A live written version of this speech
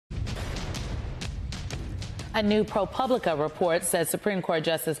A new ProPublica report says Supreme Court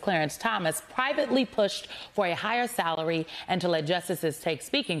Justice Clarence Thomas privately pushed for a higher salary and to let justices take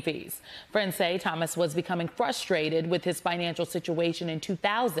speaking fees. Friends say Thomas was becoming frustrated with his financial situation in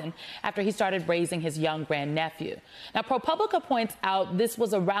 2000 after he started raising his young grandnephew. Now, ProPublica points out this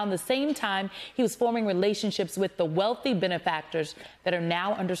was around the same time he was forming relationships with the wealthy benefactors that are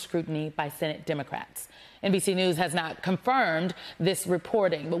now under scrutiny by Senate Democrats. NBC News has not confirmed this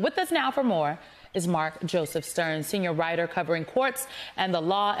reporting, but with us now for more is Mark Joseph Stern, senior writer covering courts and the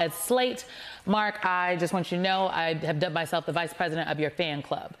law at Slate. Mark, I just want you to know I have dubbed myself the vice president of your fan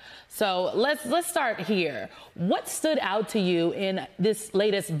club. So let's start here. What stood out to you in this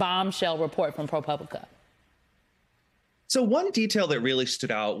latest bombshell report from ProPublica? So one detail that really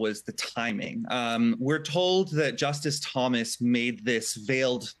stood out was the timing. We're told that Justice Thomas made this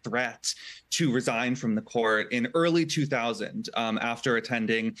veiled threat to resign from the court in early 2000 after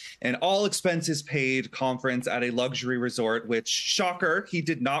attending an all-expenses-paid conference at a luxury resort, which, shocker, he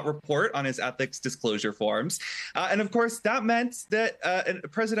did not report on his ethics disclosure forms. And of course, that meant that a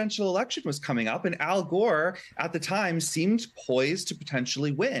presidential election was coming up, and Al Gore at the time seemed poised to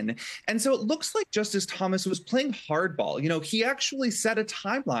potentially win. And so it looks like Justice Thomas was playing hardball. You know, he actually set a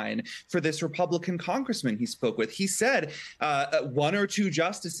timeline for this Republican congressman he spoke with. He said one or two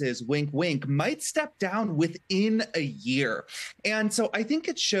justices, wink, wink, might step down within a year. And so I think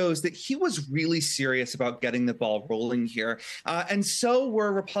it shows that he was really serious about getting the ball rolling here. And so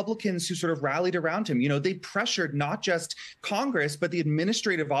were Republicans who sort of rallied around him. You know, they pressured not just Congress, but the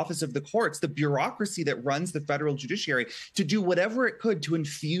administrative office of the courts, the bureaucracy that runs the federal judiciary, to do whatever it could to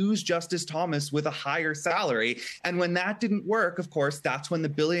infuse Justice Thomas with a higher salary. And when that didn't work, of course, that's when the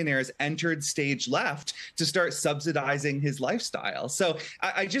billionaires entered stage left to start subsidizing his lifestyle. So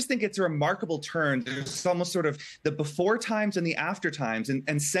I just think it's a remarkable turn. There's almost sort of the before times and the after times.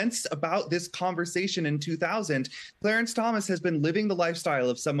 And since about this conversation in 2000, Clarence Thomas has been living the lifestyle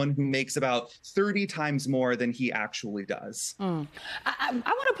of someone who makes about 30 times more than he actually does. I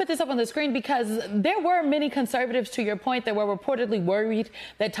want to put this up on the screen because there were many conservatives, to your point, that were reportedly worried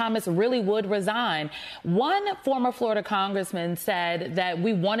that Thomas really would resign. One former Florida congressman said that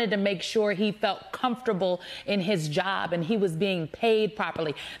we wanted to make sure he felt comfortable in his job and he was being paid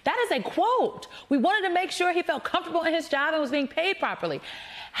properly. That is a quote. We wanted to make sure he felt comfortable in his job and was being paid properly.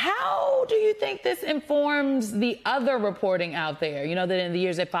 How do you think this informs the other reporting out there? You know, that in the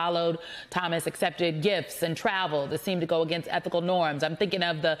years that followed, Thomas accepted gifts and travel that seemed to go against ethical norms. I'm thinking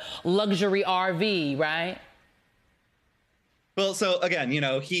of the luxury RV, right? Well, so again, you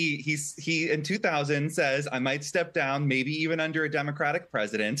know, he in 2000 says, I might step down, maybe even under a Democratic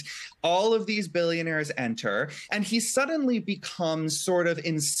president. All of these billionaires enter, and he suddenly becomes sort of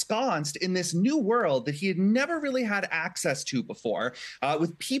ensconced in this new world that he had never really had access to before,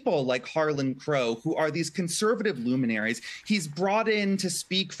 with people like Harlan Crow, who are these conservative luminaries. He's brought in to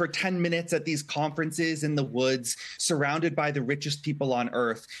speak for 10 minutes at these conferences in the woods, surrounded by the richest people on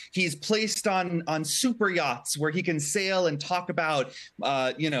earth. He's placed on super yachts where he can sail and talk about,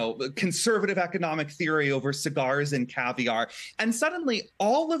 you know, conservative economic theory over cigars and caviar. And suddenly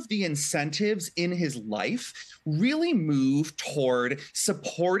all of the incentives in his life really move toward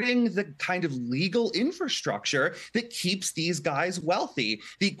supporting the kind of legal infrastructure that keeps these guys wealthy.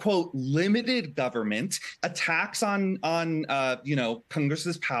 The, quote, limited government, attacks on you know,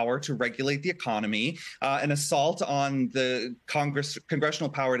 Congress's power to regulate the economy, an assault on the congressional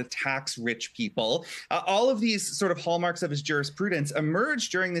power to tax rich people. All of these sort of hallmarks of his jurisprudence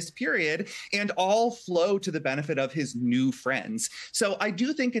emerged during this period and all flow to the benefit of his new friends. So I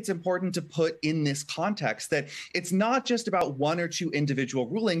do think it's important to put in this context that it's not just about one or two individual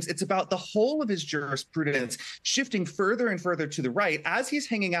rulings, it's about the whole of his jurisprudence shifting further and further to the right as he's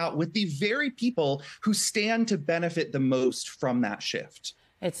hanging out with the very people who stand to benefit the most from that shift.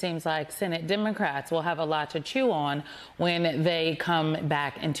 It seems like Senate Democrats will have a lot to chew on when they come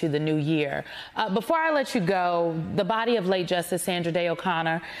back into the new year. Before I let you go, the body of late Justice Sandra Day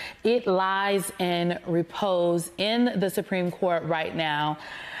O'Connor, it lies in repose in the Supreme Court right now.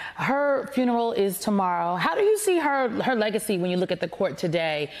 Her funeral is tomorrow. How do you see her legacy when you look at the court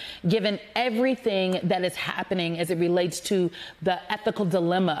today, given everything that is happening as it relates to the ethical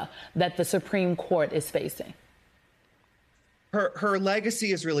dilemma that the Supreme Court is facing? her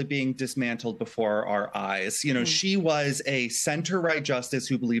legacy is really being dismantled before our eyes. You know, she was a center-right justice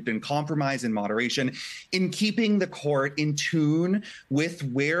who believed in compromise and moderation, in keeping the court in tune with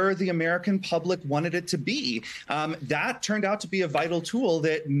where the American public wanted it to be. That turned out to be a vital tool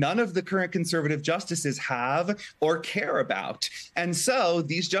that none of the current conservative justices have or care about. And so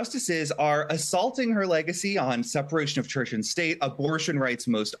these justices are assaulting her legacy on separation of church and state, abortion rights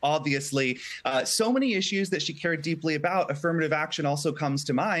most obviously, so many issues that she cared deeply about. Affirmative action also comes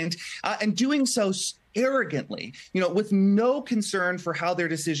to mind, and doing so arrogantly, you know, with no concern for how their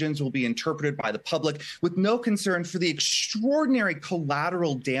decisions will be interpreted by the public, with no concern for the extraordinary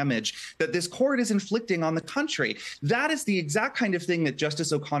collateral damage that this court is inflicting on the country. That is the exact kind of thing that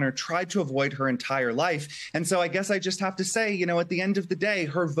Justice O'Connor tried to avoid her entire life. And so I guess I just have to say, you know, at the end of the day,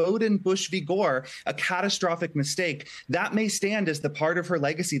 her vote in Bush v. Gore, a catastrophic mistake, that may stand as the part of her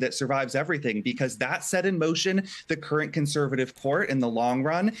legacy that survives everything, because that set in motion the current conservative court in the long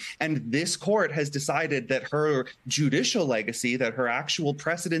run. And this court has decided that her judicial legacy, that her actual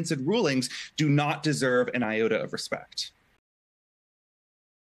precedents and rulings do not deserve an iota of respect.